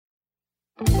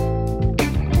Welcome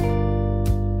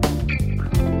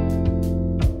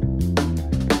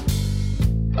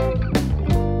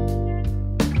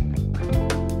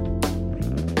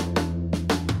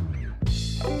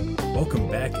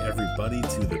back, everybody,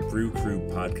 to the Brew Crew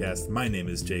podcast. My name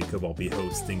is Jacob. I'll be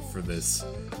hosting for this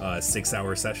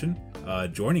 6-hour session.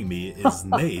 Joining me is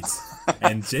Nate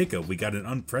and Jacob. We got an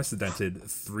unprecedented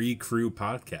 3-crew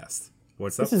podcast.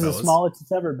 What's up, fellas? This is the smallest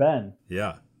it's ever been.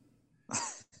 Yeah.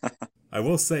 I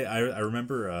will say, I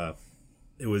remember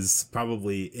it was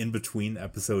probably in between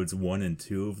episodes 1 and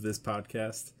 2 of this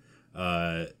podcast.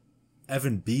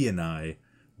 Evan B. and I,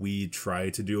 we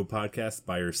tried to do a podcast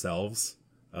by ourselves.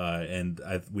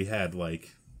 We had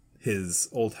like his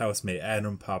old housemate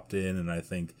Adam popped in, and I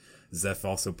think Zeph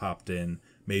also popped in,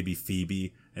 maybe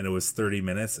Phoebe, and it was 30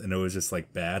 minutes, and it was just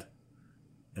like bad.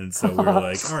 And so we were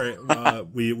like, all right,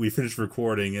 we finished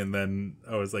recording, and then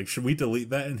I was like, should we delete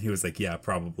that? And he was like, yeah,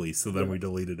 probably. So then we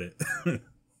deleted it.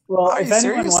 Well, if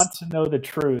anyone wants to know the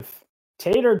truth,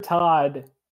 Tater Todd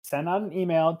sent out an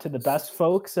email to the best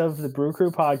folks of the Brew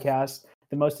Crew podcast,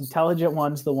 the most intelligent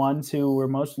ones, the ones who were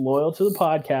most loyal to the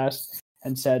podcast,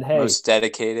 and said, hey, most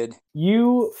dedicated.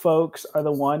 You folks are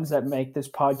the ones that make this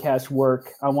podcast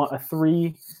work. I want a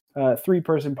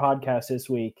three-person podcast this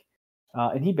week.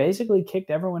 And he basically kicked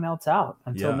everyone else out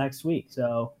until next week.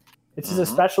 So this is a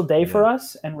special day for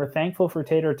us, and we're thankful for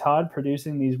Tater Todd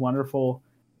producing these wonderful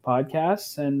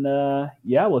podcasts. And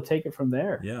we'll take it from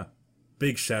there. Yeah.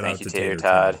 Big shout out to Tater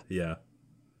Todd. Yeah.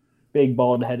 Big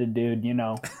bald-headed dude, you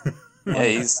know. Yeah,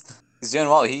 he's doing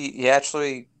well. He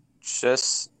actually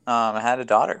just had a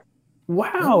daughter.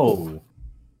 Wow. Ooh.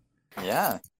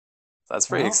 Yeah. That's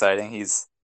pretty exciting. He's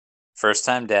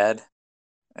first-time dad,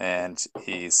 and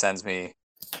he sends me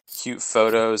cute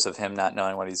photos of him not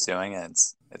knowing what he's doing, and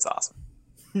it's awesome.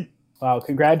 Wow,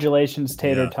 congratulations,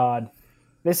 Tater Todd.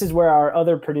 This is where our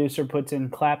other producer puts in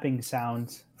clapping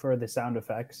sounds for the sound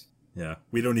effects. Yeah,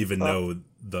 we don't even know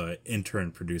the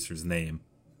intern producer's name.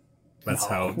 That's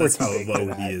how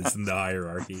low he is in the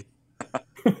hierarchy.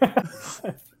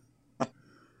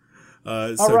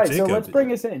 All right, Jacob, so let's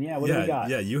bring us in. Yeah, what do we got?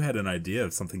 Yeah, you had an idea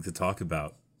of something to talk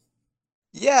about.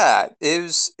 Yeah, it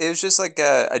was just like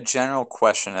a general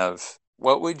question of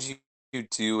what would you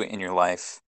do in your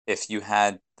life if you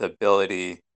had the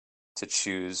ability to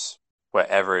choose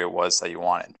whatever it was that you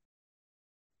wanted.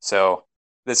 So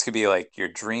this could be like your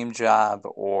dream job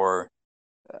or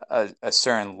a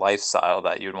certain lifestyle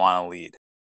that you'd want to lead.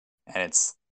 And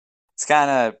it's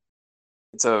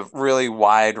a really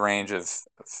wide range of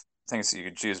things that you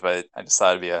could choose, but I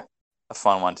decided it'd be a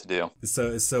fun one to do.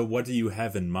 So what do you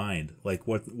have in mind? Like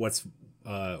what's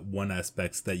one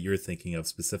aspect that you're thinking of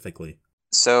specifically?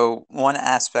 So one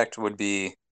aspect would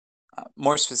be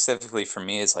more specifically for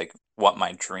me is like what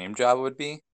my dream job would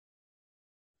be.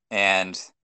 And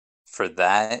for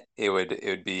that, it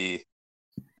would be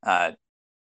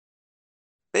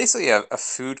basically a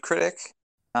food critic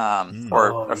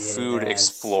or a food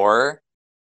explorer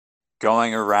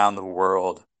going around the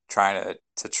world trying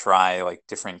to try like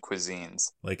different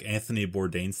cuisines. Like Anthony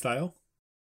Bourdain style?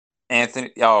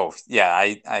 Oh, yeah,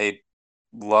 I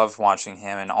love watching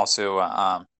him, and also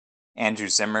Andrew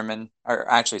Zimmer,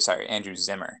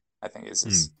 I think is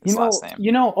his last name.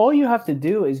 You know, all you have to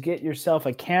do is get yourself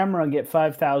a camera and get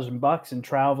 $5,000 and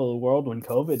travel the world when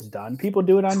COVID's done. People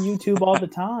do it on YouTube all the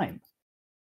time.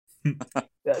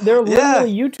 There are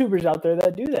literally YouTubers out there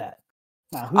that do that.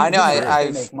 Now, I know.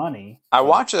 I make money. I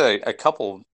watch a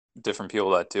couple different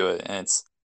people that do it, and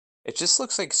it just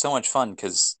looks like so much fun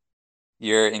because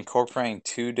you're incorporating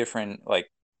two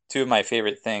of my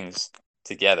favorite things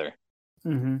together.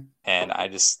 Mm-hmm. And I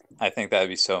think that would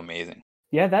be so amazing.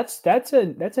 Yeah, that's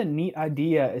a neat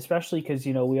idea, especially because,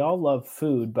 you know, we all love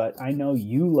food, but I know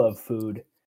you love food.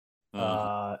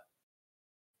 Like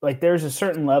there's a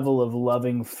certain level of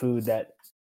loving food that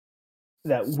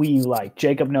we like.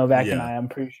 Jacob Novak and I'm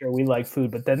pretty sure we like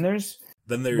food, but then there's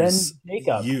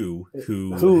Jacob, you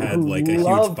who had like a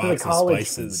huge box of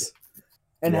spices. Food.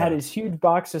 And had his huge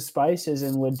box of spices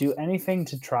and would do anything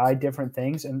to try different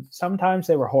things, and sometimes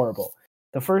they were horrible.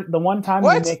 The one time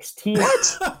you mixed tea,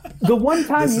 the one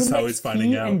time you mixed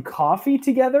tea and coffee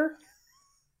together,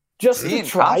 just to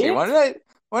try it.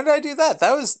 When did I do that?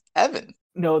 That was Evan.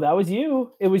 No, that was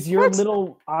you. It was your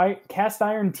little cast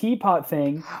iron teapot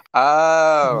thing.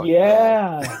 Oh,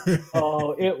 yeah.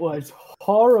 Oh, it was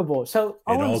horrible. So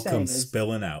it all comes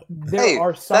spilling out. There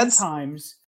are some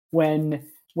times when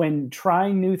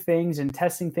trying new things and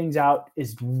testing things out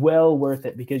is well worth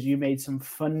it because you made some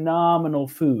phenomenal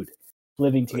food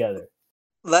living together.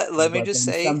 Let me just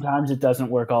say, sometimes it doesn't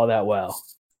work all that well.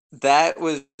 That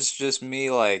was just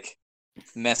me like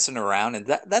messing around, and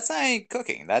that's not any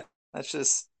cooking. That's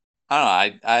just, I don't know.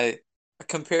 I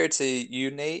compared to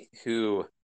you, Nate, who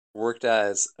worked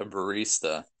as a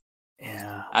barista.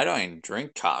 Yeah, I don't even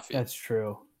drink coffee. that's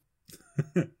true.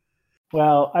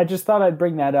 Well, I just thought I'd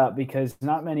bring that up because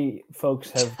not many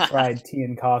folks have tried tea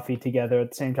and coffee together at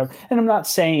the same time. And I'm not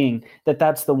saying that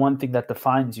that's the one thing that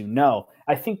defines you. No,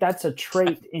 I think that's a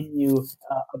trait in you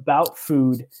about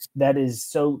food that is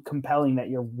so compelling that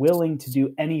you're willing to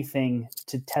do anything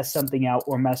to test something out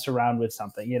or mess around with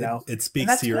something, you know? It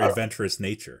speaks to your adventurous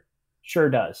nature. Sure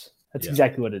does. That's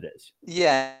exactly what it is.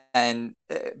 Yeah, and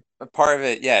a part of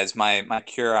it, is my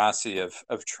curiosity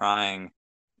of trying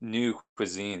new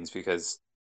cuisines, because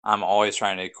I'm always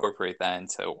trying to incorporate that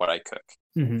into what I cook.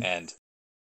 Mm-hmm. And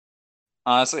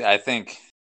honestly, I think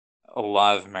a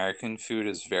lot of American food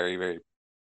is very, very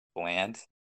bland.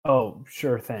 Oh,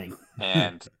 sure thing.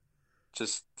 And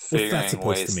just figuring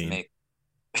ways to make.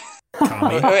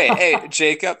 Wait, hey,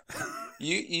 Jacob,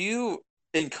 you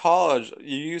in college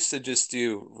you used to just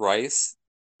do rice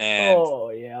and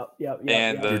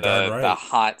the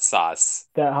hot sauce.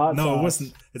 That hot sauce. No, it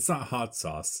wasn't. It's not hot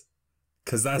sauce,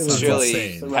 because that sounds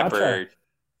insane. Pepper.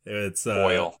 It's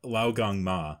oil. Lao Gong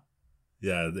Ma.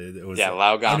 Yeah, it was. Yeah,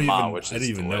 Lao Gong Ma, which is I didn't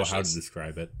even delicious. know how to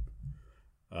describe it.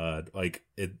 Like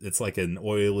it's like an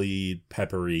oily,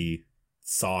 peppery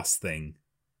sauce thing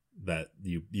that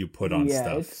you put on stuff.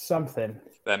 Yeah, it's something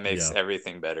that makes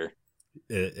everything better.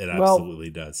 It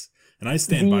absolutely does, and I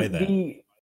stand by that.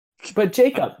 But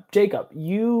Jacob,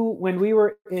 you, when we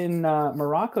were in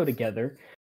Morocco together,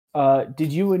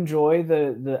 did you enjoy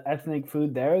the ethnic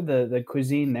food there, the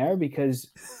cuisine there?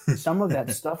 Because some of that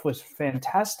stuff was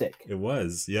fantastic. It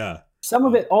was, yeah. Some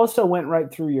of it also went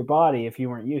right through your body if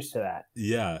you weren't used to that.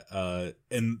 Yeah,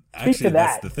 and actually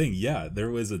that's the thing. Yeah,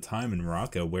 there was a time in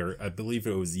Morocco where I believe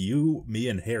it was you, me,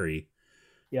 and Harry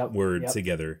were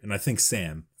together, and I think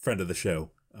Sam, friend of the show,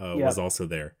 was also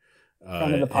there.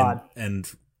 Friend of the pod. And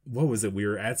what was it? We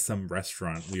were at some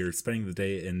restaurant. We were spending the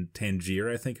day in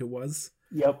Tangier, I think it was.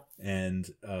 Yep. And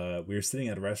we were sitting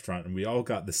at a restaurant, and we all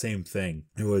got the same thing.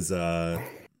 It was I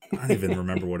don't even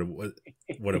remember what it was.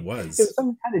 It was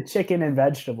some kind of chicken and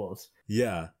vegetables.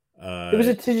 Yeah. It was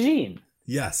a tagine.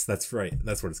 Yes, that's right.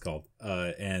 That's what it's called.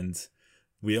 And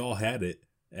we all had it,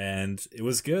 and it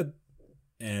was good.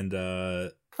 And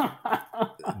then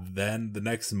the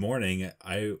next morning,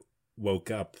 I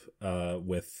woke up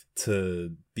with,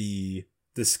 to be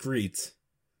discreet,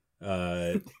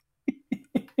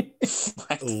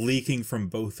 leaking from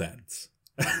both ends.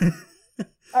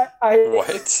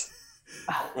 What?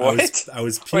 What? I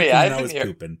was puking. Wait, and I was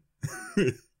pooping.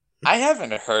 I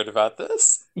haven't heard about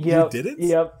this. Yep, you didn't?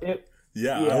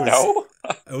 Yep.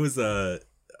 I was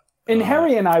and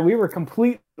Harry and we were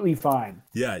completely fine.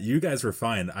 Yeah, you guys were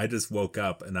fine. I just woke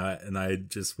up and I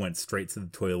just went straight to the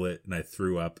toilet and I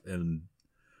threw up, and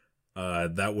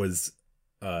that was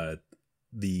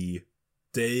the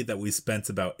day that we spent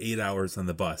about 8 hours on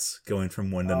the bus going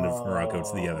from one end of Morocco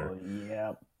to the other.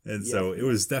 Yeah. And so it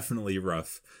was definitely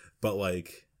rough, but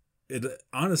like it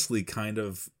honestly kind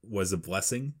of was a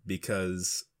blessing,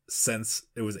 because since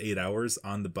it was 8 hours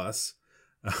on the bus,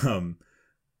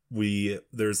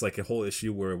 there's like a whole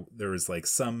issue where there was like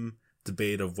some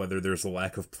debate of whether there's a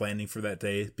lack of planning for that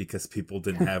day because people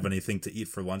didn't have anything to eat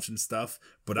for lunch and stuff.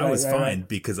 But I was fine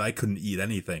because I couldn't eat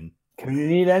anything.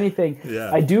 Couldn't eat anything.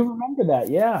 Yeah. I do remember that.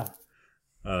 Yeah.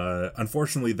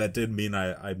 Unfortunately, that did mean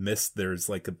I missed. There's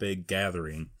like a big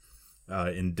gathering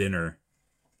in dinner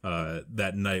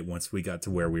that night once we got to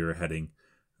where we were heading.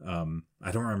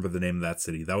 I don't remember the name of that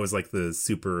city. That was like the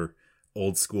super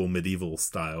old school medieval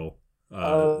style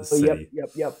city.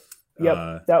 Yep.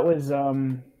 That was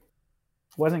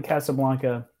wasn't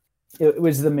Casablanca. It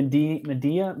was the Medina.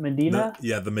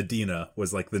 The Medina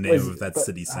was like the name of that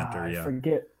city center. I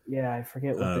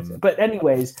forget what it's. But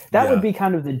anyways, that would be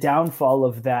kind of the downfall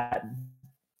of that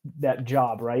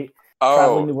job, right?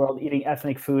 Traveling the world, eating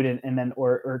ethnic food, and then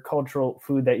or cultural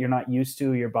food that you're not used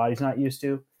to, your body's not used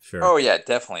to. Sure. Oh yeah,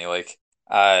 definitely. Like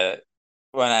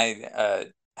when I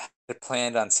had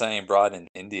planned on studying abroad in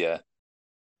India,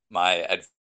 my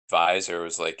advisor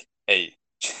was like, "Hey,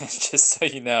 just so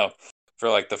you know, for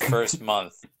like the first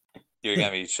month, you're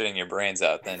gonna be shitting your brains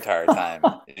out the entire time.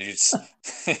 You just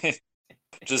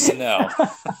know."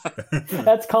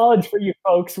 That's college for you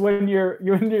folks. When your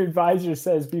advisor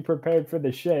says, "Be prepared for the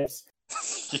shits."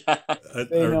 Yeah, I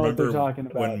remember what they're talking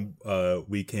about. When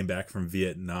we came back from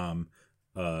Vietnam,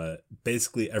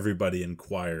 basically everybody in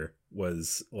choir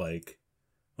was like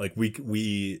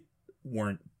we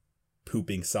weren't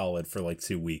pooping solid for like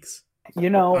 2 weeks. You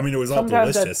know, I mean, it was all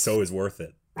delicious, so it was worth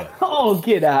it. But Oh,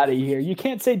 get out of here. You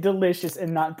can't say delicious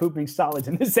and not pooping solids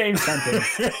in the same sentence.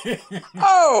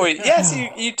 Oh, yes,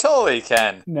 you totally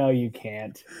can. No, you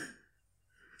can't.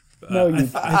 No, you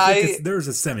can't. I think there's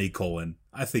a semicolon.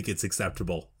 I think it's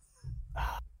acceptable.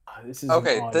 This is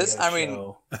Okay, an audio I mean,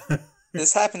 show.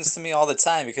 this happens to me all the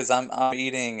time because I'm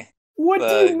eating What do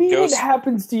the you mean ghost it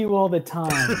happens to you all the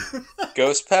time?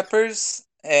 ghost peppers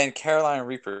and Carolina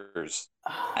Reapers.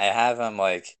 I have them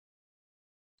like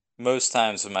most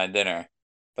times with my dinner,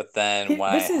 but then when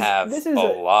I have a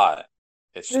lot,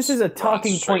 it's This just is a run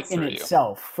talking straight point in through you.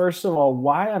 itself. First of all,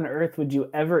 why on earth would you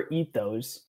ever eat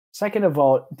those? Second of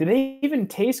all, do they even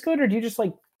taste good, or do you just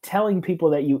like telling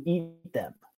people that you eat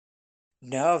them?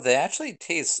 No, they actually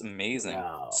taste amazing.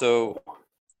 No. So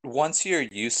once you're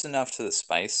used enough to the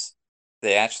spice,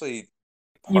 they actually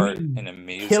You part mean an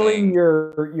amazing. killing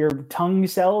your tongue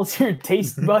cells, your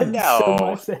taste buds so No.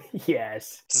 much that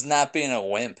yes. Just not being a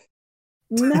wimp.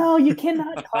 No, you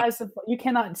cannot classify. You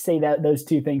cannot say that those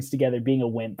two things together, being a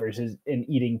wimp versus and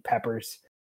eating peppers.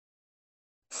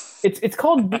 It's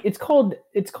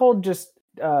called just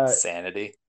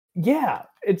Sanity. yeah.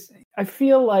 I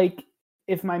feel like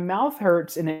if my mouth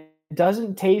hurts and it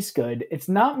doesn't taste good, it's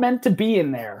not meant to be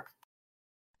in there.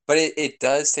 But it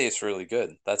does taste really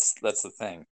good. That's the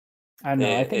thing. I don't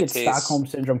know. I think it's Stockholm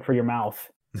syndrome for your mouth.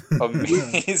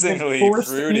 Amazingly You're forced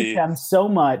fruity. to eat them so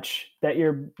much that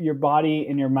your body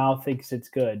and your mouth thinks it's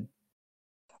good.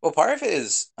 Well, part of it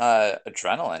is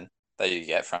adrenaline that you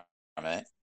get from it.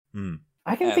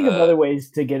 I can think of other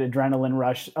ways to get adrenaline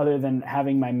rush other than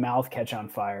having my mouth catch on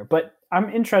fire, but I'm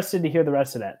interested to hear the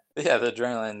rest of that. Yeah, the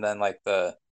adrenaline, then like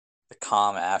the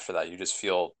calm after that, you just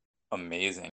feel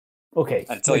amazing. Okay,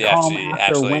 until you calm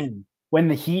actually when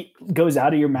the heat goes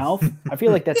out of your mouth. I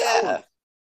feel like that's yeah.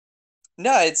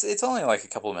 No, it's only like a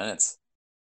couple of minutes.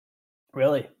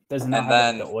 Really? Does not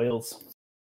have like the oils.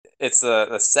 It's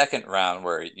the second round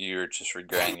where you're just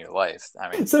regretting your life.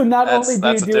 I mean, so not only do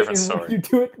that's you do it, you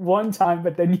do it one time,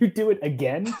 but then you do it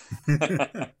again.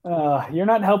 You're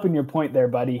not helping your point there,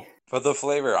 buddy. But the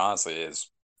flavor, honestly, is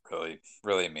really,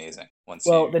 really amazing.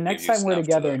 The next time we're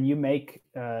together and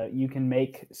you can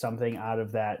make something out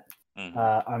of that.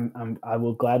 Mm-hmm. I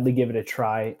will gladly give it a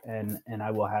try, and I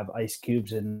will have ice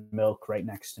cubes and milk right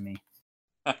next to me,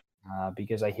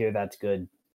 because I hear that's good.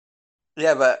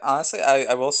 Yeah, but honestly,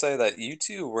 I will say that you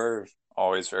two were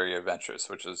always very adventurous,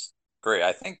 which is great.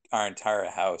 I think our entire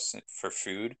house for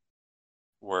food,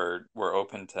 we're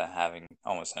open to having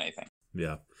almost anything.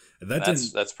 Yeah,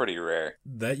 that's pretty rare.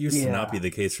 That used to not be the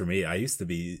case for me. I used to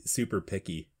be super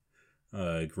picky,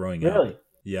 growing up. Really?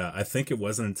 Yeah, I think it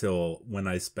wasn't until when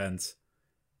I spent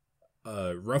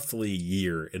roughly a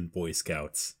year in Boy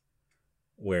Scouts,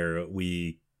 where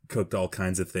we cooked all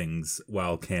kinds of things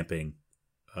while camping,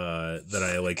 that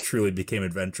I like truly became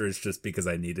adventurous just because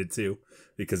I needed to,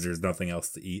 because there's nothing else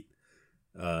to eat.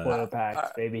 Spoiler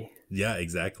packs, baby. Yeah,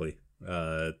 exactly.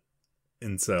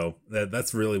 And so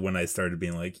that's really when I started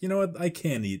being like, you know what, I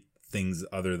can't eat things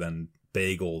other than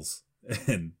bagels.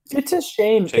 And it's a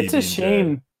shame. It's a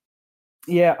shame.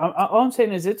 Yeah, all I'm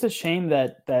saying is it's a shame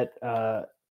that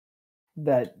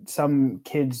some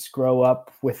kids grow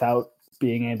up without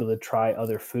being able to try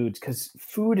other foods, because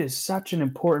food is such an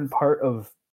important part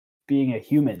of being a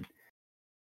human,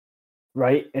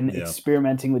 right? And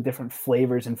experimenting with different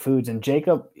flavors and foods. And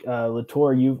Jacob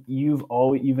Latour,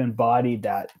 you've embodied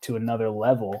that to another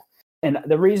level. And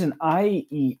the reason I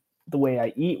eat the way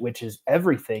I eat, which is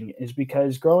everything, is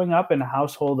because growing up in a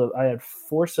household I had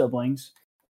 4 siblings.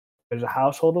 There's a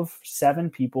household of 7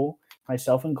 people,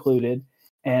 myself included,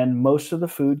 and most of the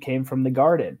food came from the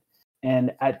garden.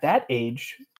 And at that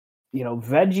age,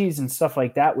 veggies and stuff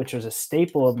like that, which was a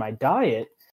staple of my diet,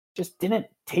 just didn't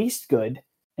taste good.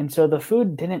 And so the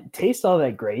food didn't taste all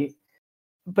that great,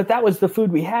 but that was the food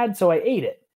we had, so I ate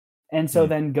it. And so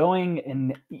then going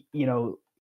and,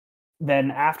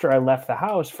 then after I left the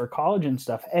house for college and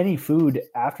stuff, any food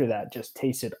after that just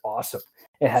tasted awesome.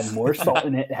 It had more salt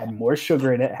in it, it had more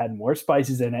sugar in it, it had more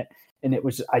spices in it. And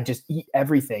I just eat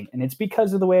everything. And it's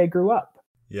because of the way I grew up.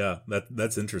 Yeah,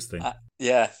 that's interesting.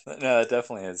 Yeah, no, it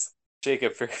definitely is.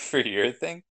 Jacob, for your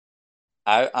thing,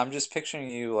 I'm just picturing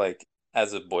you like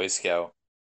as a Boy Scout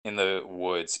in the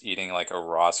woods eating like a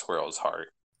raw squirrel's heart.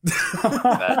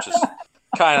 That just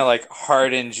kind of like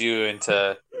hardened you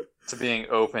into being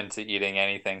open to eating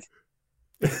anything.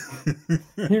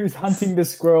 He was hunting the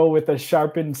squirrel with a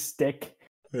sharpened stick.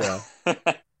 Yeah.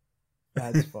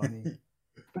 That's funny.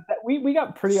 But we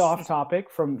got pretty off topic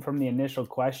from the initial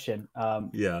question.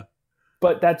 Yeah.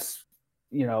 But that's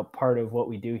part of what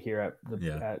we do here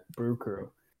at Brew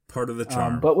Crew. Part of the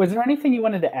charm. But was there anything you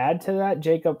wanted to add to that,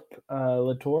 Jacob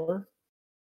Latour?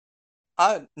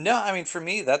 No, I mean, for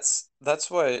me, that's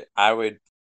what I would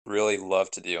really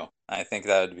love to do. I think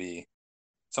that would be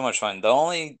so much fun. The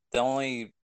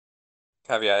only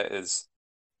caveat is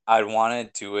I'd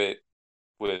want to do it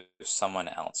with someone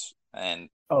else, and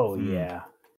Oh yeah.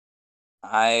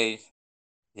 I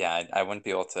wouldn't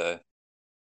be able to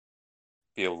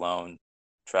be alone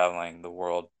traveling the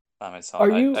world by myself.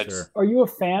 Are you a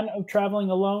fan of traveling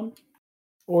alone,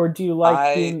 or do you like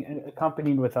I being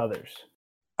accompanied with others?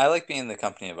 I like being in the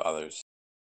company of others.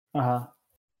 Uh-huh.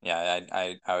 Yeah,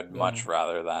 I would much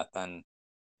rather that than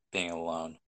being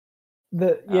alone.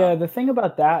 The thing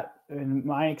about that, in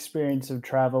my experience of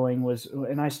traveling, was,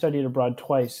 and I studied abroad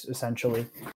twice essentially,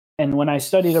 and when I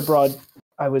studied abroad,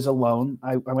 I was alone.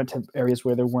 I went to areas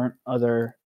where there weren't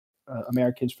other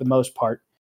Americans for the most part,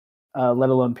 let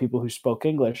alone people who spoke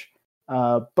English.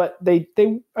 But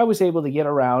I was able to get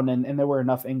around, and there were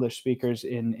enough English speakers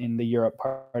in the Europe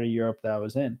part of Europe that I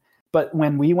was in. But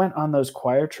when we went on those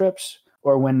choir trips,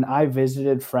 or when I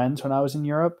visited friends when I was in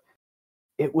Europe,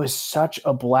 it was such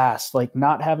a blast. Like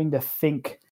not having to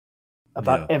think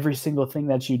about every single thing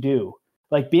that you do.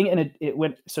 Like being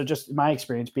so just my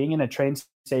experience being in a train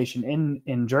station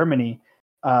in Germany,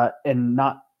 and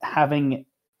not having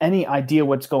any idea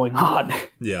what's going on,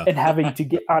 and having to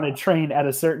get on a train at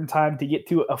a certain time to get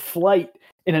to a flight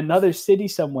in another city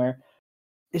somewhere,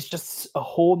 is just a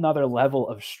whole nother level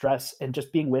of stress. And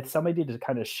just being with somebody to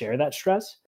kind of share that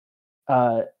stress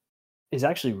is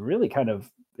actually really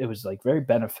it was like very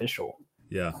beneficial.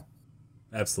 Yeah,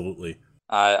 absolutely.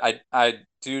 I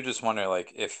do just wonder,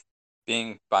 like, if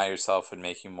being by yourself would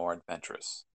make you more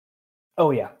adventurous. Oh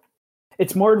yeah,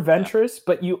 it's more adventurous,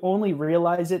 but you only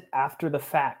realize it after the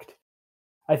fact.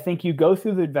 I think you go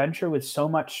through the adventure with so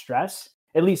much stress.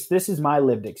 At least this is my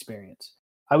lived experience.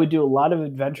 I would do a lot of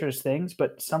adventurous things,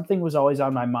 but something was always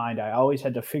on my mind. I always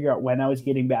had to figure out when I was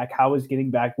getting back, how I was getting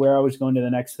back, where I was going to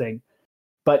the next thing.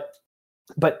 But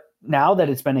now that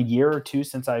it's been a year or two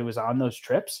since I was on those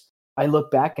trips, I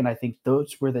look back and I think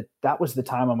that was the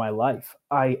time of my life.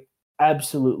 I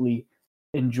absolutely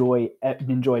enjoyed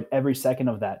every second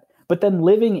of that. But then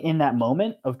living in that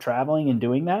moment of traveling and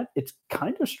doing that, it's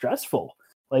kind of stressful.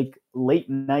 Like late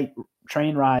night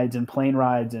train rides and plane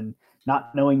rides and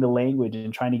not knowing the language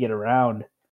and trying to get around.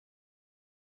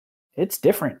 It's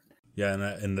different. Yeah,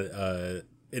 and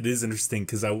it is interesting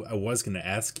because I was going to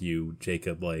ask you,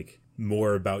 Jacob, like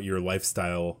more about your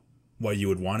lifestyle, what you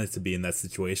would want it to be in that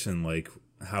situation, like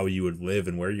how you would live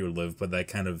and where you would live, but that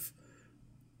kind of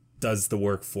does the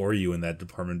work for you in that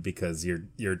department because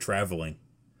you're traveling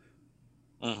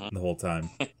the whole time.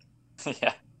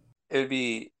 Yeah, it would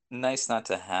be nice not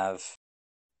to have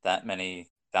that many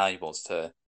valuables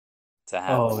to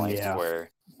have a life where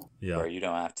you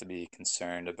don't have to be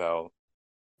concerned about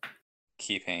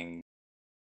keeping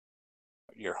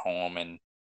your home and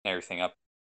everything up,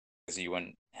 because you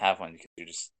wouldn't have one because you're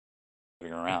just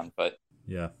moving around. But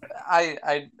yeah,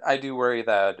 I do worry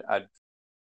that I'd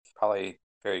probably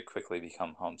very quickly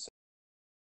become homesick.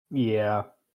 Yeah.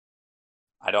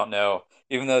 I don't know.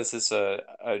 Even though this is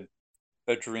a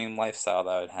dream lifestyle that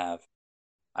I would have,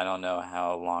 I don't know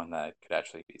how long that could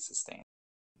actually be sustained.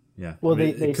 Yeah. Well, I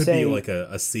mean, they it could say be like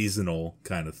a seasonal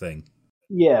kind of thing.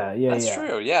 Yeah, That's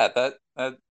true. Yeah,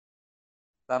 that'd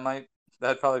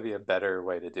probably be a better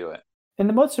way to do it. And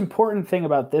the most important thing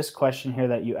about this question here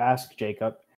that you asked,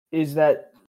 Jacob, is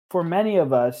that for many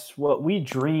of us, what we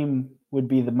dream would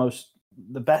be the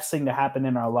best thing to happen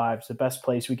in our lives, the best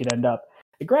place we could end up.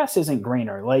 The grass isn't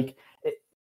greener.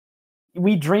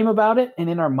 We dream about it, and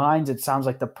in our minds, it sounds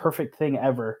like the perfect thing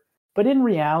ever. But in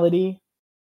reality,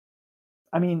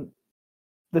 I mean,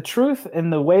 the truth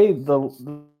and the way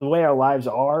our lives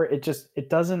are,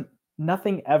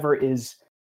 nothing ever is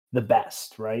the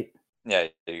best, right? Yeah,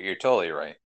 you're totally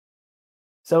right.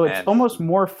 So it's almost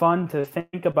more fun to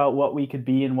think about what we could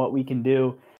be and what we can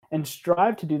do, and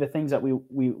strive to do the things that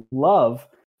we love,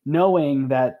 knowing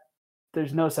that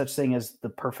there's no such thing as the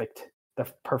perfect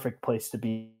place to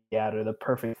be at or the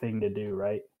perfect thing to do,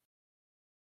 right?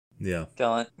 Yeah.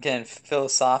 Getting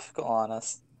philosophical on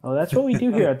us. Oh, that's what we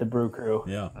do here at the Brew Crew.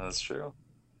 Yeah. That's true.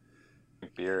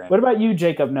 Beer. What about you,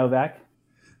 Jacob Novak?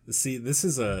 See, this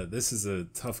is a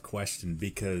tough question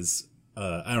because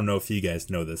I don't know if you guys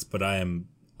know this, but I am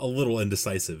a little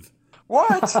indecisive.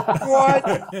 What?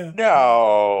 What?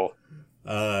 No.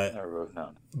 Never would have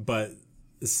known. But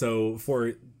so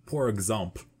for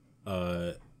example,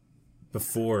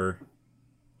 before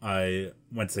I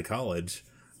went to college,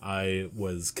 I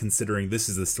was considering, this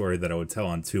is the story that I would tell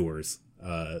on tours.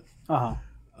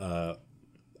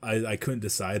 I couldn't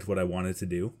decide what I wanted to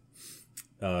do.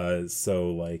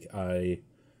 So like I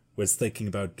was thinking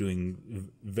about doing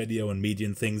video and media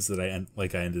and things that I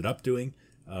ended up doing.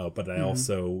 But I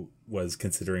also was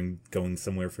considering going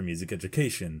somewhere for music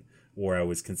education, or I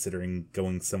was considering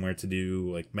going somewhere to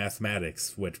do like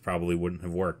mathematics, which probably wouldn't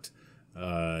have worked.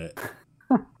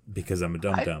 Because I'm a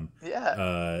dum-dum.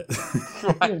 Yeah.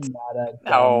 You're not a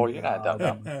No, you're not a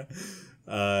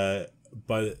dum-dum.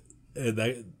 But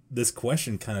this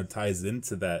question kind of ties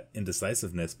into that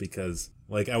indecisiveness, because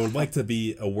like I would like to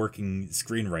be a working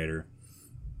screenwriter,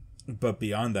 but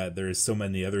beyond that, there is so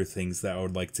many other things that I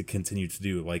would like to continue to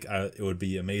do. Like it would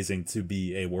be amazing to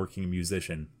be a working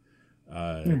musician,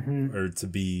 or to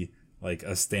be like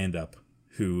a stand-up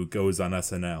who goes on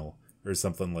SNL or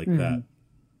something like that.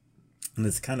 And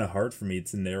it's kind of hard for me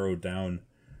to narrow down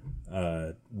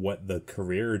what the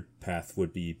career path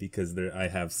would be, because I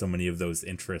have so many of those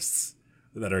interests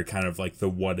that are kind of like the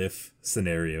what if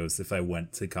scenarios if I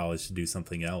went to college to do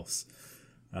something else.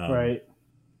 Right.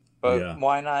 But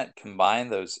why not combine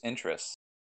those interests?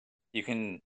 You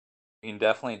can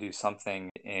definitely do something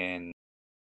in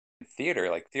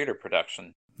theater, like theater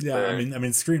production. Yeah, I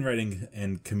mean screenwriting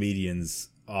and comedians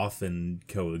often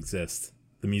coexist.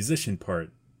 The musician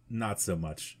part, not so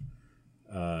much.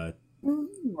 Right.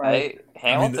 Hey,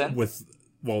 Hamilton.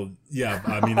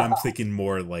 I'm thinking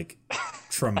more like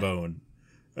trombone.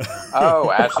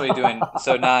 Oh, actually doing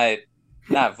so, not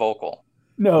vocal.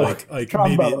 No,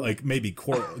 like maybe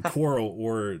choral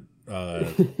or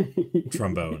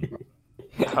trombone.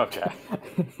 Okay.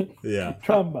 Yeah.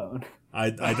 Trombone.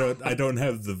 I don't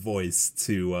have the voice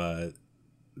to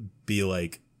be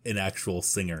like an actual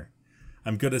singer.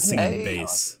 I'm good at singing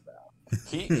bass.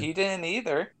 He didn't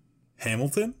either.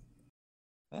 Hamilton?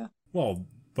 Yeah. Well,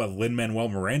 but Lin-Manuel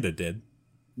Miranda did.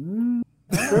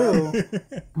 True.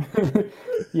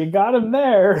 You got him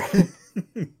there.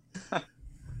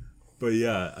 But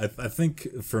yeah, I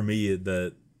think for me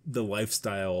the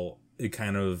lifestyle, it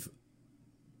kind of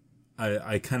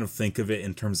I kind of think of it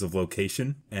in terms of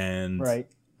location, and right.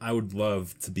 I would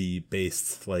love to be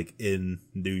based like in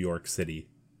New York City.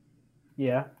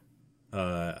 Yeah.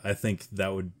 I think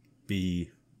that would be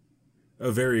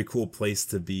a very cool place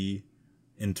to be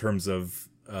in terms of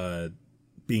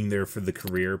being there for the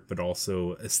career, but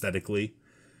also aesthetically.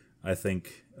 I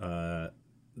think that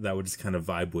would just kind of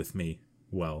vibe with me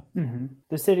well.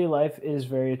 The city life is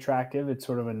very attractive. It's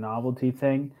sort of a novelty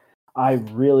thing. I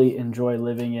really enjoy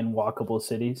living in walkable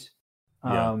cities.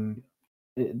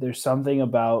 There's something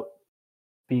about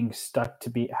being stuck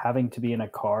to having to be in a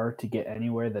car to get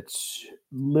anywhere that's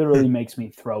literally makes me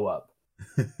throw up.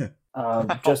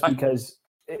 Just because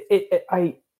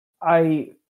I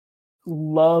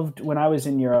loved when I was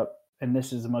in Europe, and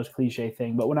this is the most cliche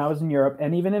thing, but when I was in Europe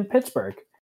and even in Pittsburgh,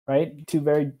 right, two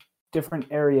very different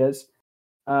areas,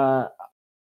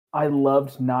 I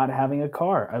loved not having a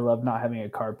car. I loved not having a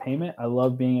car payment. I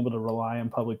loved being able to rely on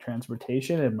public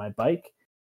transportation and my bike.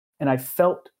 And I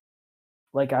felt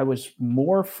like I was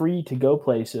more free to go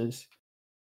places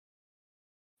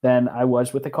than I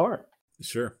was with a car.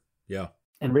 Sure. Yeah.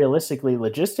 And realistically,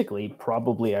 logistically,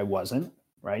 probably I wasn't,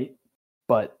 right?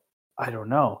 But I don't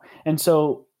know. And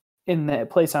so in the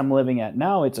place I'm living at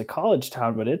now, it's a college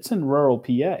town, but it's in rural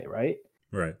PA, right?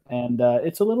 Right. And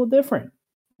it's a little different.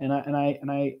 And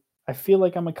I feel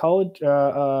like I'm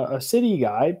a city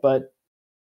guy, but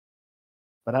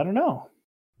I don't know.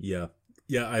 Yeah.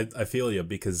 I feel you,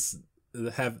 because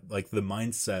have like the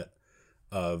mindset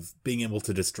of being able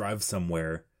to just drive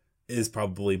somewhere is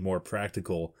probably more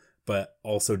practical, but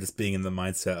also just being in the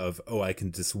mindset of, I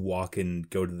can just walk and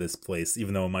go to this place,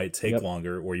 even though it might take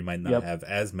longer, or you might not have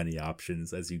as many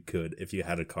options as you could if you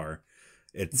had a car.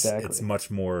 It's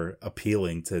much more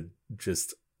appealing to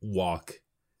just walk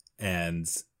and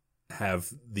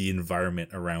have the environment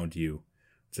around you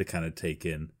to kind of take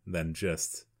in than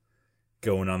just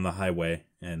going on the highway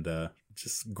and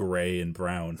just gray and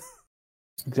brown.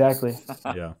 Exactly.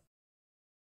 Yeah.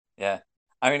 Yeah.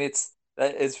 I mean,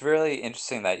 it's really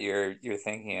interesting that you're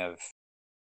thinking of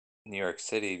New York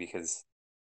City, because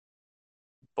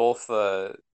both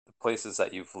the places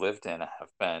that you've lived in have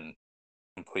been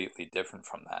completely different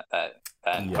from that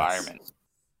environment.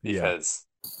 Because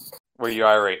where you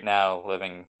are right now,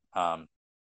 living in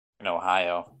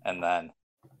Ohio, and then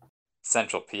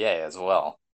Central PA as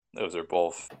well. Those are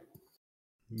both.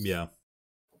 Yeah.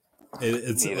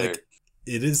 It's like,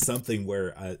 it is something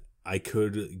where I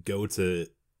could go to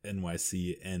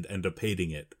NYC and end up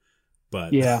hating it,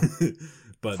 but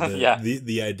but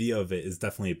the idea of it is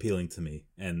definitely appealing to me,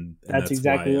 and that's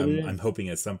exactly why what it is. I'm hoping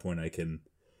at some point I can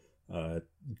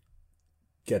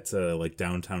get to like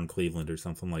downtown Cleveland or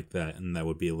something like that, and that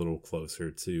would be a little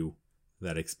closer to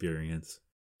that experience.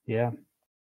 Yeah.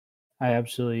 I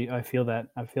feel that.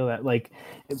 I feel that. Like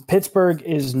Pittsburgh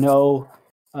is no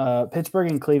Pittsburgh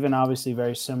and Cleveland, obviously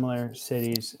very similar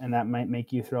cities, and that might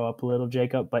make you throw up a little,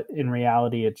 Jacob, but in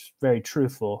reality it's very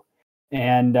truthful.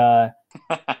 And and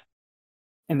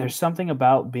there's something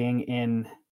about being in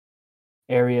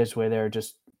areas where there are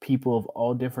just people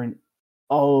of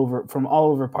from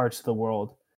all over parts of the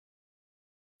world.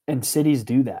 And cities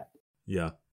do that. Yeah.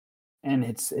 And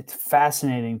it's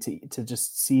fascinating to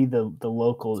just see the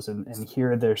locals and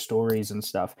hear their stories and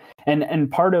stuff. And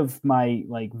part of my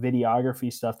like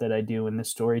videography stuff that I do and the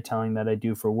storytelling that I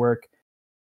do for work,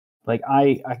 like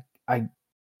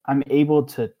I'm able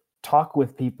to talk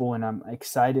with people and I'm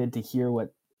excited to hear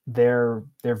what their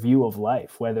view of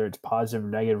life, whether it's positive or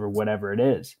negative or whatever it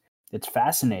is. It's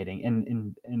fascinating.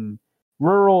 And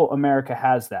rural America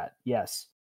has that, yes.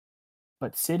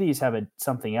 But cities have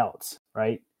something else,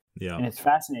 right? Yeah. And it's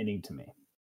fascinating to me.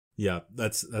 Yeah,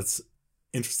 that's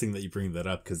interesting that you bring that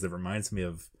up, because it reminds me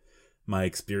of my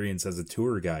experience as a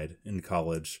tour guide in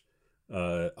college.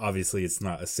 Obviously, it's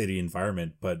not a city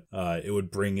environment, but it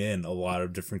would bring in a lot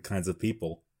of different kinds of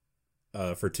people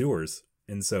for tours.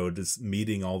 And so just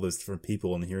meeting all those different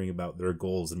people and hearing about their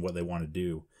goals and what they want to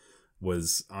do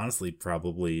was honestly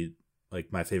probably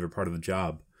like my favorite part of the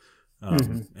job,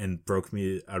 and broke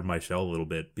me out of my shell a little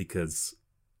bit, because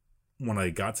when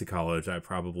I got to college, I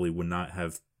probably would not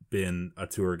have been a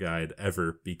tour guide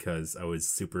ever because I was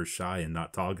super shy and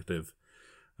not talkative.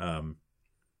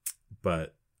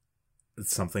 But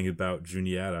something about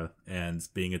Juniata and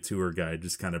being a tour guide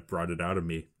just kind of brought it out of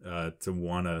me to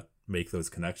want to make those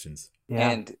connections. Yeah.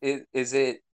 And is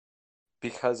it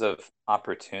because of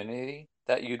opportunity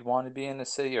that you'd want to be in the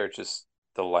city, or just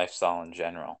the lifestyle in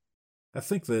general? I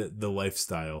think the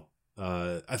lifestyle,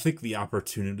 I think the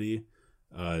opportunity,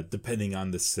 depending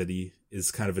on the city,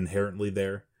 is kind of inherently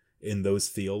there in those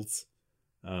fields,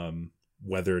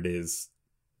 whether it is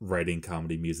writing,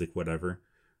 comedy, music, whatever.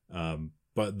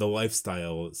 But the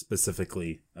lifestyle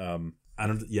specifically,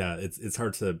 it's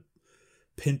hard to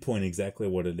pinpoint exactly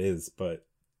what it is, but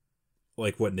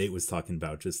like what Nate was talking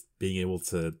about, just being able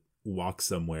to walk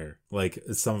somewhere. Like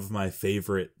some of my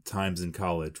favorite times in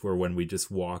college were when we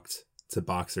just walked to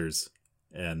Boxers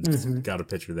and got a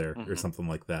picture there or something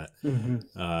like that.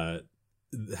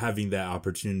 Having that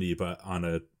opportunity, but on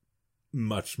a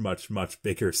much, much, much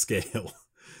bigger scale,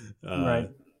 Right.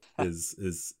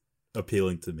 is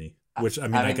appealing to me. Which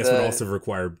I guess would also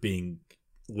require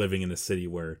living in a city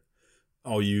where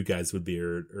all you guys would be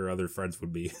or other friends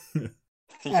would be.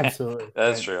 Yeah, absolutely.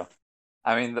 That's right. true.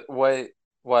 I mean, what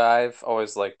I've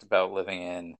always liked about living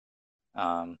in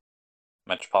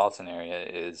metropolitan area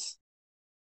is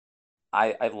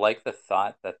I like the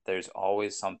thought that there's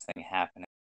always something happening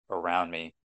around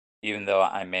me, even though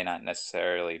I may not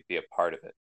necessarily be a part of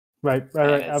it. Right.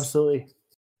 And Absolutely.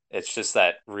 It's just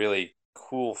that really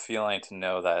cool feeling to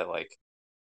know that like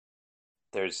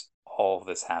there's all of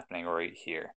this happening right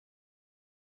here.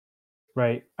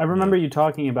 Right. I remember you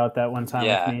talking about that one time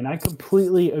with me, and I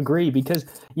completely agree because,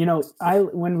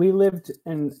 when we lived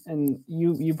and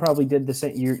you probably did the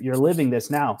same, you're living this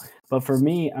now. But for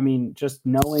me, I mean, just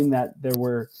knowing that there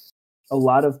were a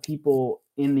lot of people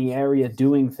in the area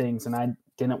doing things and I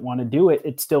didn't want to do it,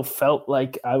 it still felt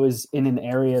like I was in an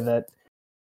area that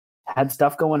had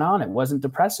stuff going on. It wasn't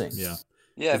depressing. Yeah.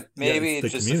 Yeah, maybe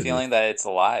it's just community. A feeling that it's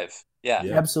alive. Yeah.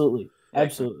 Absolutely.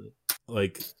 Absolutely.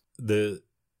 Like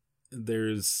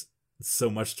there's so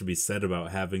much to be said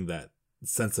about having that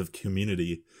sense of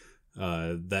community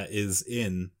that is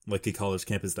in like a college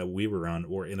campus that we were on,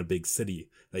 or in a big city,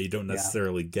 that you don't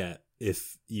necessarily get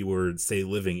if you were, say,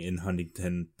 living in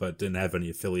Huntington but didn't have any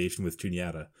affiliation with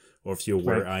Juniata, or if you're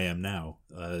where I am now.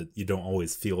 You don't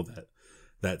always feel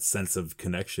that sense of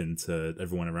connection to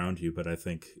everyone around you, but I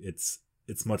think it's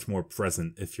much more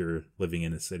present if you're living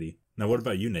in a city. Now, what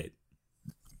about you, Nate?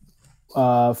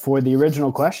 For the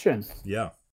original question.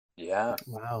 Yeah.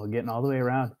 Wow, we're getting all the way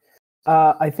around.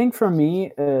 I think for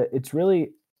me, it's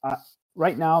really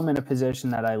right now I'm in a position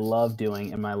that I love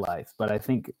doing in my life. But I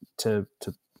think to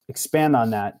expand on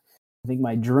that, I think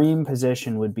my dream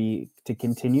position would be to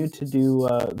continue to do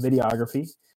videography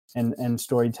and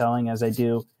storytelling as I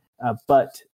do,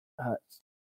 but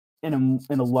in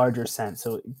a larger sense.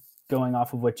 So going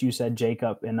off of what you said,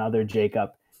 Jacob, and other Jacob,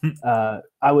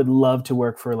 I would love to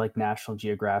work for like National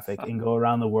Geographic and go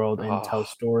around the world and tell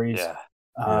stories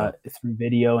through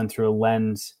video and through a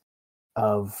lens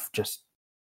of just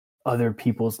other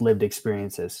people's lived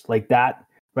experiences. Like that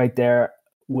right there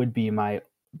would be my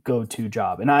go-to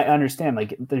job. And I understand,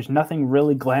 like, there's nothing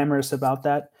really glamorous about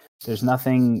that. There's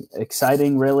nothing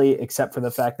exciting really, except for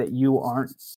the fact that you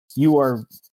are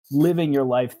living your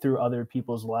life through other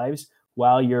people's lives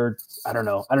while you're, I don't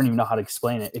even know how to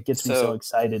explain it. It gets me so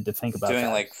excited to think about doing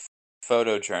that. like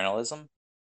photojournalism,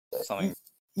 something.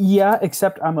 Yeah,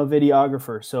 except I'm a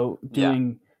videographer, so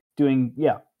doing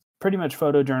pretty much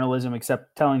photojournalism,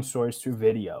 except telling stories through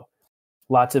video.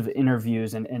 Lots of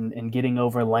interviews and getting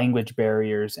over language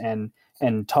barriers and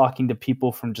talking to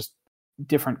people from just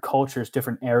different cultures,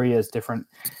 different areas, different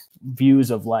views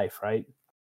of life, right?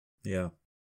 Yeah.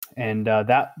 And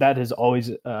that has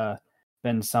always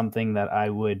been something that I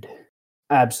would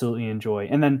absolutely enjoy.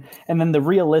 And then the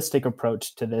realistic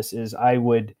approach to this is I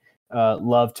would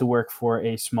love to work for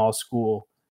a small school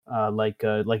like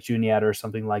Juniata or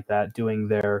something like that, doing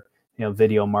their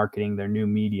video marketing, their new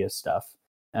media stuff.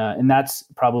 And that's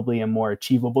probably a more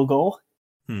achievable goal.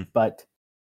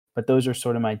 But those are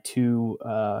sort of my two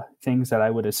things that I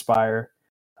would aspire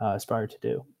to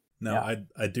do. Now, yeah.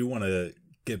 I do want to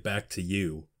get back to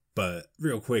you, but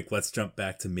real quick, let's jump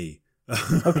back to me.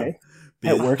 Okay.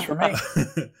 It works for me.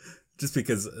 Just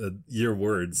because your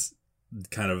words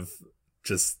kind of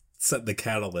just set the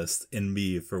catalyst in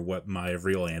me for what my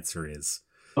real answer is.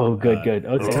 Oh, good. Okay. It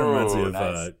kind of reminds me of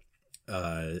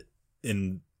nice.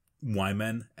 In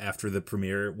Wyman after the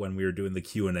premiere when we were doing the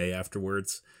Q&A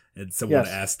afterwards, and someone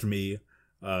asked me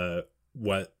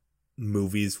what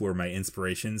movies were my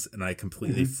inspirations, and I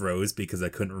completely froze because I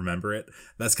couldn't remember it.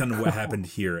 That's kind of what happened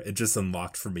here. It just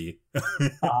unlocked for me.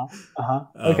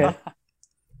 Okay.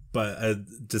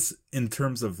 But just in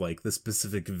terms of like the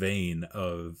specific vein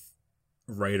of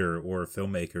writer or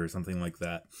filmmaker or something like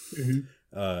that,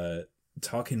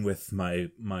 talking with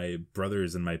my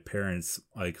brothers and my parents,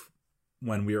 like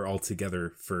when we were all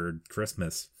together for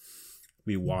Christmas,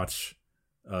 we watch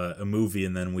a movie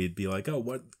and then we'd be like,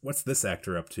 oh, what's this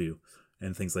actor up to,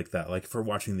 and things like that. Like for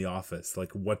watching The Office,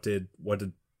 like what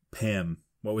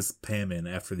was Pam in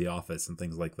after The Office, and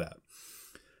things like that.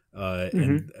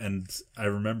 And I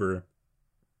remember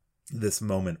this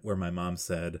moment where my mom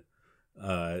said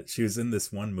she was in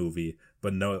this one movie,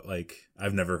 but no, like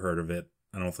I've never heard of it.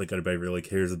 I don't think anybody really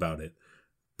cares about it.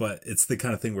 But it's the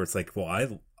kind of thing where it's like,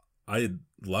 well, I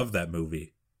love that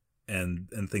movie and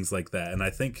things like that. And I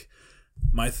think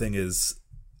my thing is,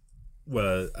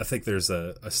 well, I think there's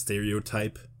a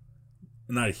stereotype,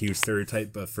 not a huge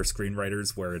stereotype, but for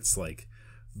screenwriters where it's like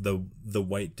the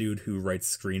white dude who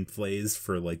writes screenplays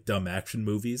for like dumb action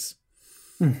movies.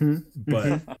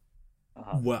 But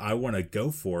what I want to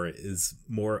go for is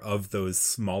more of those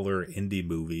smaller indie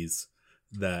movies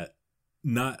that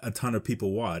not a ton of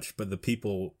people watch, but the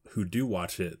people who do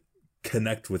watch it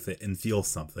connect with it and feel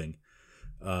something.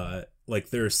 Like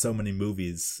there are so many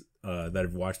movies that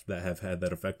I've watched that have had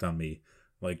that effect on me.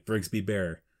 Like Brigsby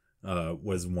Bear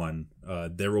was one.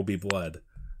 There Will Be Blood,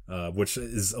 which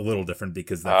is a little different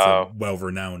because that's a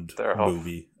well-renowned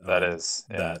movie.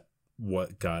 That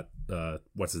what got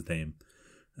what's his name?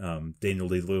 Daniel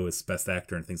Day-Lewis Best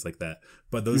Actor and things like that.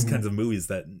 But those kinds of movies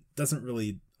that doesn't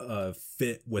really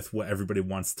fit with what everybody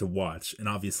wants to watch. And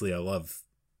obviously I love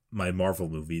my Marvel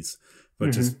movies,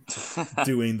 but just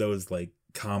doing those like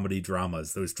comedy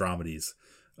dramas, those dramedies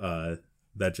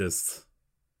that just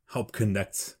help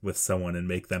connect with someone and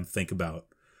make them think about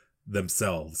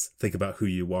themselves, think about who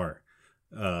you are.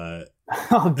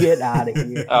 I'll get out of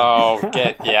here.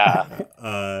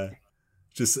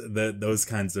 Just those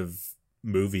kinds of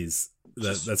movies.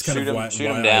 That's kind of why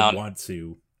I want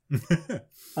to.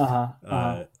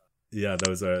 Yeah,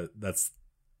 that's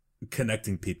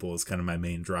connecting people is kind of my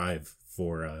main drive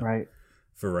for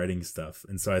writing stuff.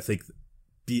 And so I think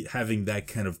having that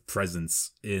kind of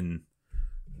presence in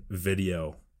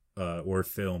video or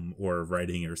film or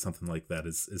writing or something like that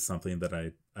is something that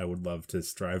I would love to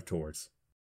strive towards.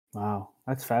 Wow,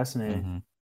 that's fascinating.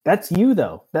 That's you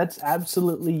though. That's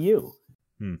absolutely you.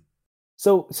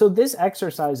 So this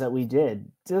exercise that we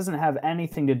did doesn't have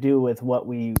anything to do with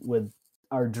with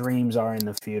our dreams are in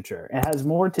the future. It has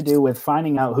more to do with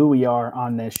finding out who we are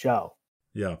on this show.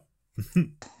 Yeah.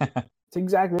 It's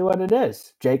exactly what it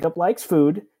is. Jacob likes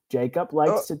food. Jacob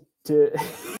likes to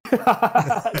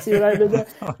see what I did there?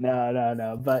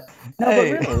 No. But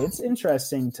really, it's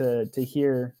interesting to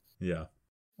hear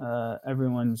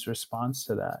everyone's response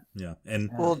to that. Yeah.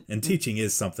 And teaching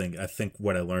is something, I think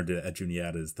what I learned at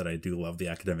Juniata is that I do love the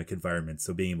academic environment.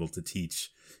 So being able to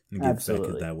teach and give back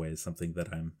in that way is something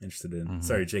that I'm interested in.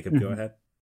 Sorry, Jacob, go ahead.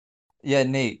 Yeah,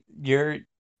 Nate, your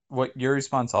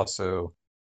response also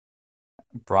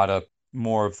brought up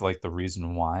more of like the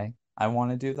reason why I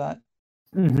want to do that.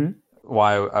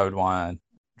 Why I would want to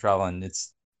travel, and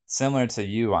it's similar to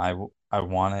you, I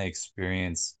want to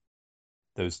experience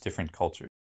those different cultures.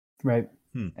 Right.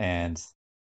 And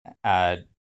uh,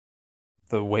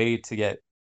 the way to get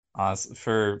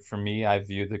for me, I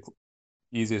view the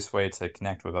easiest way to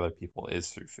connect with other people is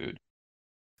through food.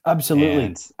 Absolutely.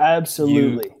 And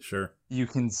Absolutely. you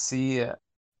can see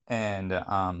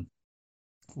and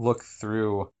look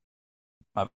through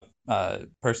a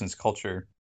person's culture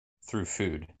through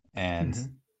food. And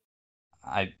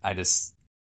I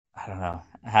don't know,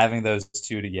 having those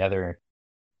two together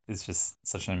is just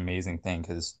such an amazing thing,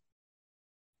 because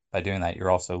by doing that, you're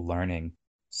also learning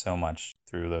so much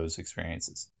through those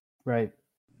experiences. Right.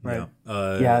 Yeah.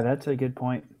 Yeah, that's a good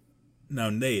point. Now,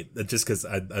 Nate, just because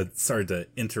I started to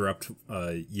interrupt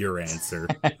your answer,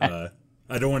 I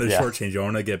don't want to shortchange you. I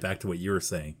want to get back to what you were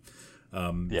saying.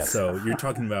 Yes. So you're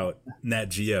talking about Nat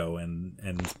Geo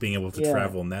and being able to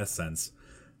travel in that sense,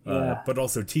 but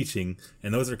also teaching,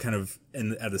 and those are kind of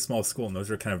at a small school, and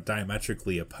those are kind of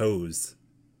diametrically opposed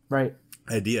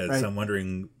ideas. Right. So I'm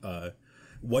wondering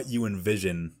what you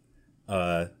envision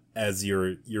as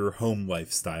your home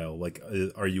lifestyle. Like,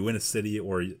 are you in a city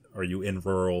or are you in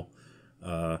rural?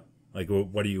 Like,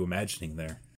 what are you imagining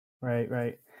there?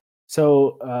 Right.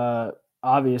 So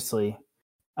obviously,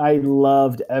 I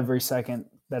loved every second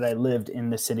that I lived in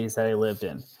the cities that I lived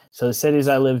in. So the cities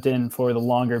I lived in for the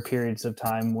longer periods of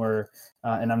time were,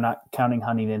 and I'm not counting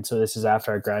Huntington, so this is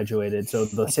after I graduated. So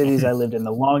the cities I lived in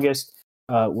the longest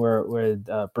were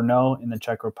Brno in the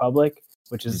Czech Republic,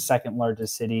 which is the second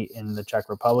largest city in the Czech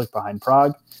Republic behind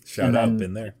Prague. Shout out,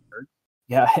 been there.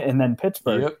 Yeah, and then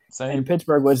Pittsburgh. Yep, same. And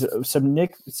Pittsburgh was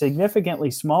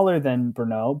significantly smaller than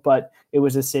Brno, but it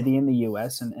was a city in the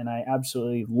U.S., and I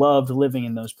absolutely loved living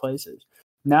in those places.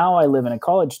 Now I live in a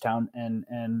college town,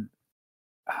 and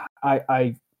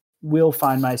I will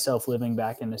find myself living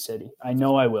back in the city. I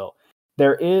know I will.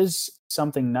 There is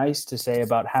something nice to say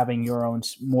about having your own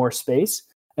more space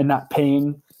and not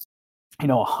paying,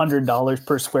 $100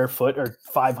 per square foot or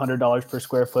 $500 per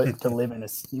square foot to live in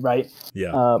right.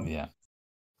 Yeah.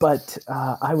 But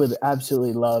I would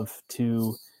absolutely love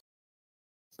to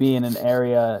be in an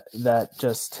area that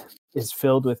just is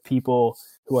filled with people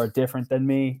who are different than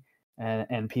me,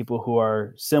 and people who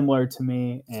are similar to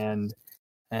me, and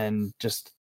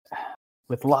just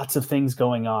with lots of things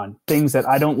going on, things that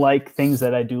I don't like, things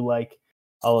that I do like,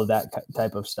 all of that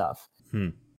type of stuff.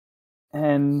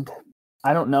 And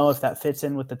I don't know if that fits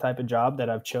in with the type of job that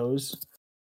I've chose,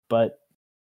 but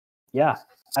yeah,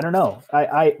 I don't know.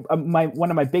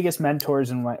 One of my biggest mentors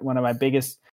and one of my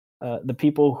biggest, the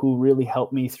people who really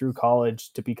helped me through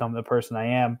college to become the person I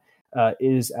am,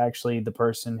 is actually the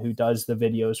person who does the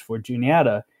videos for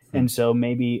Juniata. And so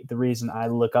maybe the reason I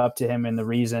look up to him and the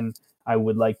reason I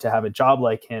would like to have a job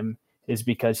like him is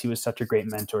because he was such a great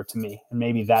mentor to me. And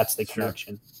maybe that's the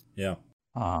connection. Yeah.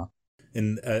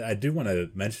 And I do want to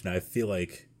mention, I feel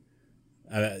like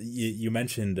you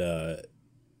mentioned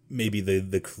maybe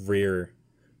the career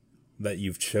that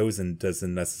you've chosen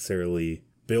doesn't necessarily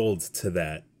build to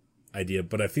that idea,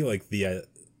 but I feel like a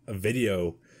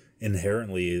video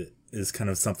inherently is kind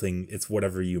of something, it's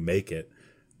whatever you make it,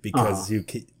 because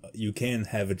you can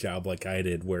have a job like I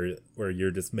did where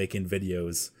you're just making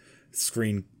videos,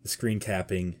 screen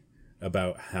capping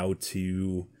about how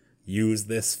to use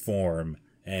this form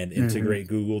and integrate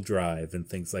Google Drive and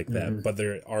things like that. But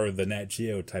there are the Nat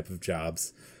Geo type of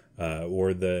jobs,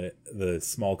 or the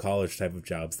small college type of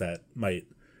jobs that might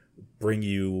bring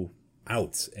you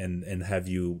out and have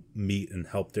you meet and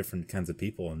help different kinds of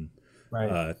people. And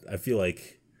I feel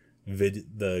like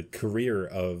the career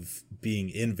of being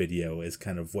in video is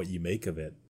kind of what you make of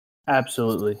it.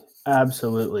 Absolutely.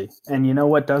 And you know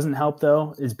what doesn't help,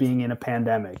 though, is being in a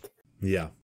pandemic. Yeah.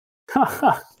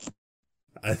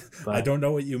 I don't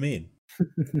know what you mean.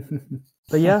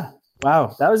 But yeah.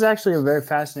 Wow, that was actually a very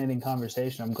fascinating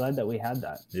conversation. I'm glad that we had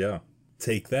that. Yeah.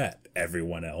 Take that,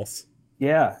 everyone else.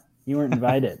 Yeah, you weren't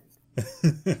invited.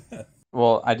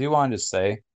 Well, I do want to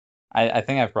say, I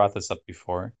think I've brought this up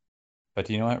before, but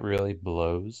do you know what really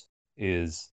blows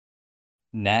is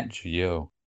Nat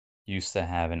Geo used to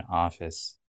have an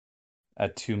office a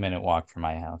 2-minute walk from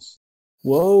my house.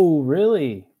 Whoa,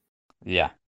 really? Yeah.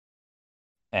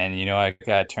 And you know what it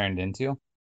got turned into?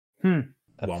 A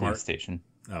Walmart? Police station.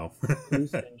 Oh. Police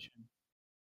station.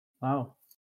 Wow.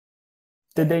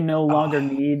 Did they no longer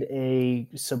need a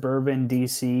suburban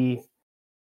DC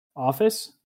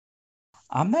office?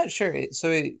 I'm not sure.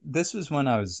 This was when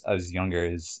I was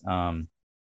younger.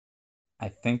 I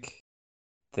think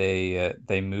they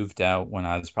moved out when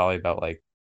I was probably about like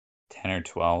 10 or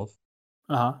 12.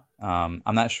 I'm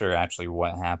not sure actually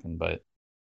what happened, but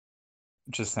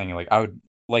just thinking, like,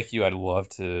 like you, I'd love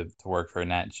to work for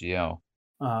Nat Geo,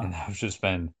 and that has just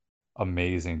been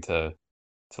amazing to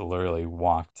literally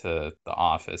walk to the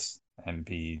office and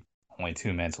be only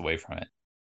 2 minutes away from it.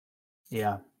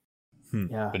 Yeah.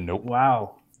 Yeah. But nope.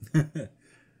 Wow.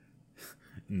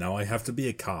 Now I have to be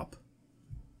a cop.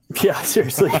 Yeah,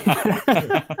 seriously.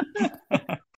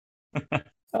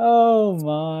 Oh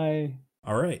my.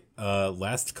 All right.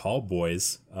 Last call,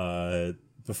 boys.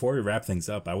 Before we wrap things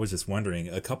up, I was just wondering,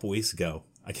 a couple weeks ago,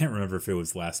 I can't remember if it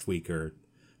was last week or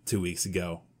 2 weeks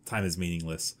ago. Time is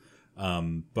meaningless.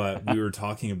 But we were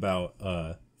talking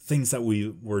about things that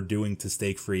we were doing to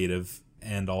stay creative,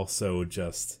 and also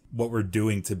just what we're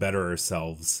doing to better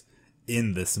ourselves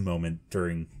in this moment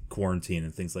during quarantine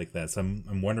and things like that. So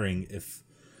I'm wondering if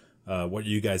what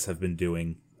you guys have been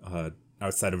doing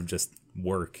outside of just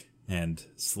work and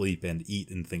sleep and eat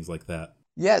and things like that.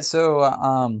 Yeah, so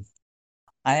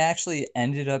I actually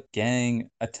ended up getting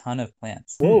a ton of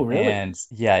plants. Whoa, really? And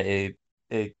yeah, it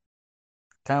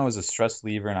kind of was a stress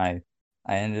reliever, and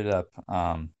I ended up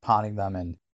potting them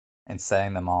and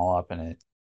setting them all up, and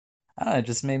I don't know, it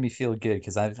just made me feel good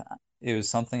because it was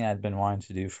something I'd been wanting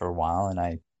to do for a while, and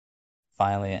I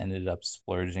finally ended up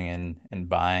splurging and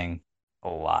buying a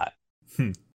lot.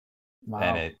 Wow.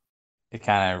 And it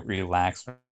kind of relaxed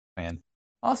me, and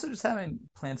also just having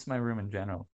plants in my room in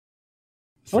general.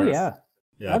 Sure. Oh yeah.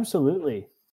 Absolutely.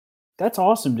 That's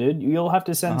awesome, dude. You'll have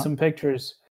to send some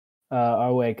pictures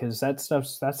our way, because that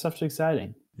stuff's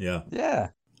exciting. Yeah.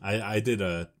 I did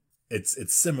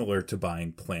it's similar to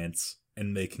buying plants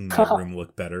and making my room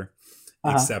look better,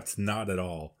 except not at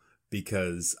all,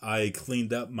 because I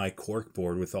cleaned up my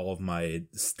corkboard with all of my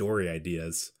story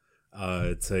ideas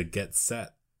to get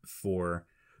set for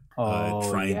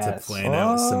trying to plan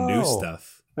out some new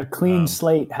stuff. A clean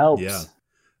slate helps. Yeah.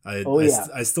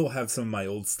 I still have some of my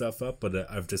old stuff up, but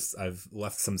I've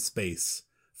left some space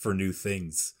for new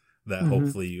things that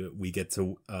hopefully we get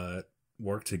to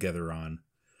work together on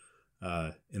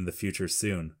in the future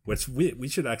soon, which we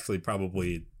should actually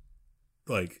probably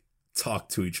like talk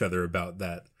to each other about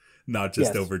that, not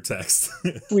just over text.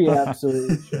 We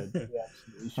absolutely should.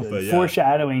 But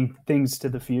foreshadowing things to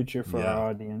the future for our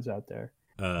audience out there.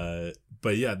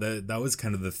 But yeah, that was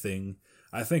kind of the thing.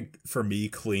 I think for me,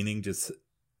 cleaning just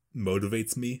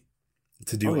motivates me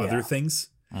to do other things,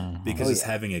 because just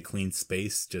having a clean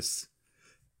space just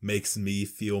makes me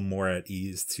feel more at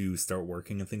ease to start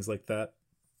working and things like that.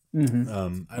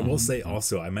 I will say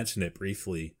also, I mentioned it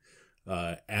briefly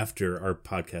after our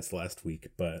podcast last week,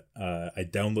 but I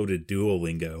downloaded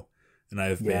Duolingo, and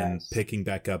I've been picking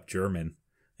back up German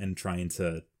and trying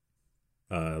to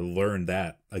learn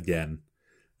that again.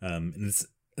 And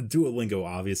Duolingo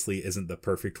obviously isn't the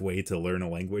perfect way to learn a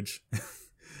language,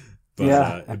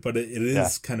 but it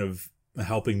is kind of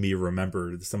helping me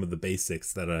remember some of the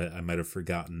basics that I might have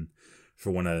forgotten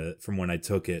from when I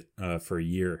took it for a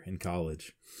year in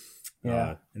college.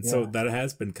 So that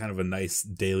has been kind of a nice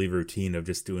daily routine of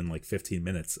just doing like 15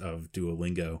 minutes of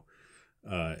Duolingo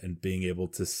and being able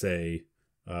to say,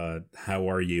 how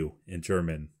are you in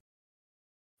German?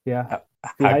 Yeah.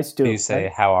 How do you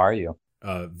say, how are you?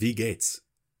 Wie geht's?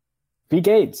 Wie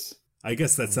geht's? I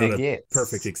guess that's not a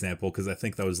perfect example, because I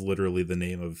think that was literally the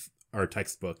name of our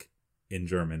textbook in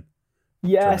German.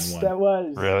 Yes, German 1. That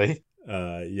was. Really?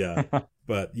 Yeah.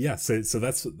 But yeah, so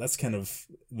that's kind of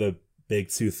the big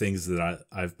two things that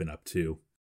I've been up to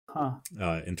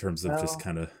in terms of just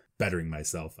kind of bettering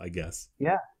myself, I guess.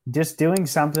 Yeah, just doing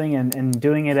something and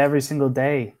doing it every single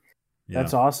day.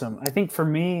 That's awesome. I think for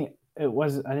me, I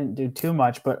didn't do too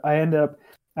much, but I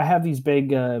have these big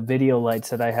video lights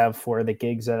that I have for the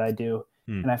gigs that I do.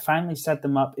 And I finally set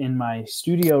them up in my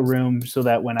studio room so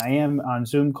that when I am on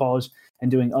Zoom calls and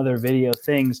doing other video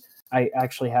things, I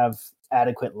actually have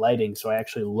adequate lighting, so I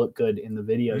actually look good in the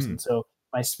videos. And so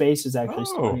my space is actually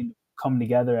starting to come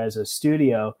together as a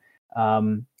studio.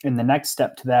 And the next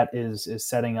step to that is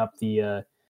setting up the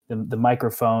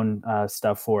microphone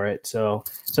stuff for it. So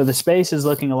the space is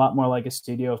looking a lot more like a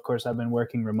studio. Of course, I've been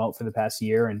working remote for the past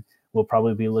year, and we'll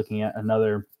probably be looking at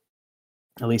another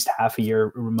at least half a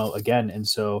year remote again. And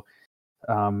so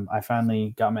I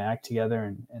finally got my act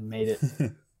together and made it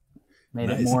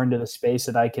nice. It more into the space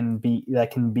that can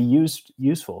be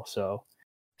useful. So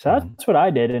that's what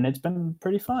I did, and it's been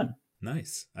pretty fun.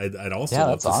 Nice. I'd also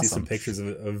love to see some pictures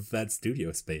of that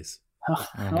studio space. Oh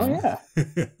yeah.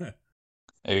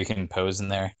 Or you can pose in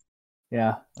there.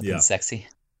 Yeah. Looking sexy.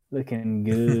 Looking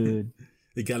good.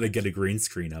 You gotta get a green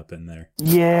screen up in there.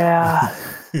 Yeah.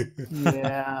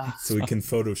 Yeah. So we can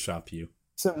Photoshop you.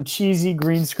 Some cheesy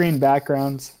green screen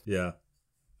backgrounds. Yeah.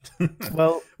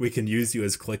 Well, we can use you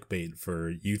as clickbait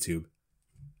for YouTube.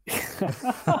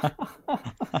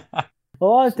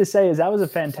 All I have to say is that was a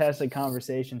fantastic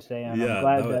conversation today, and Yeah, I'm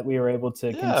glad that we were able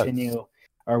to continue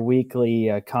our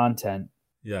weekly content.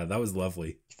 Yeah, that was lovely.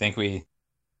 You think we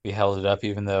held it up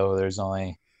even though there's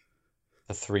only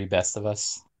the three best of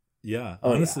us? Yeah,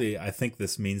 honestly, I think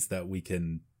this means that we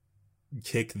can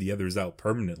kick the others out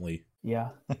permanently. Yeah.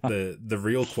 The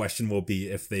real question will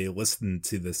be if they listen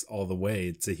to this all the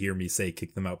way to hear me say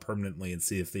kick them out permanently and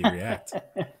see if they react.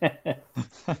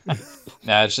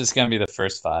 Nah, it's just going to be the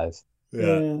first 5.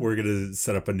 Yeah, we're going to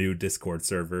set up a new Discord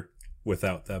server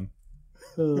without them.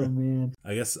 Oh, man.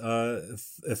 I guess,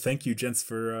 thank you, gents,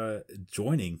 for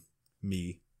joining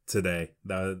me today.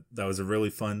 That was a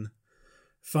really fun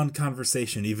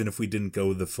conversation, even if we didn't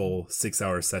go the full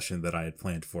 6-hour session that I had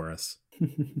planned for us.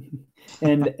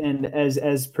 and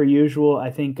as per usual, I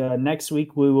think next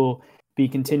week we will be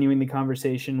continuing the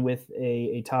conversation with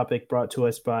a topic brought to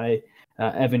us by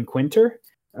Evan Quinter,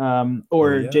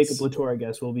 Jacob Latour. I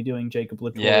guess we'll be doing Jacob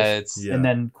Latour, and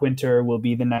then Quinter will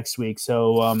be the next week.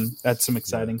 So that's some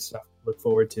exciting stuff to look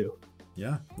forward to.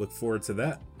 Yeah, look forward to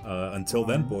that. Until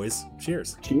then, boys,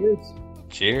 cheers. Cheers.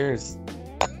 Cheers.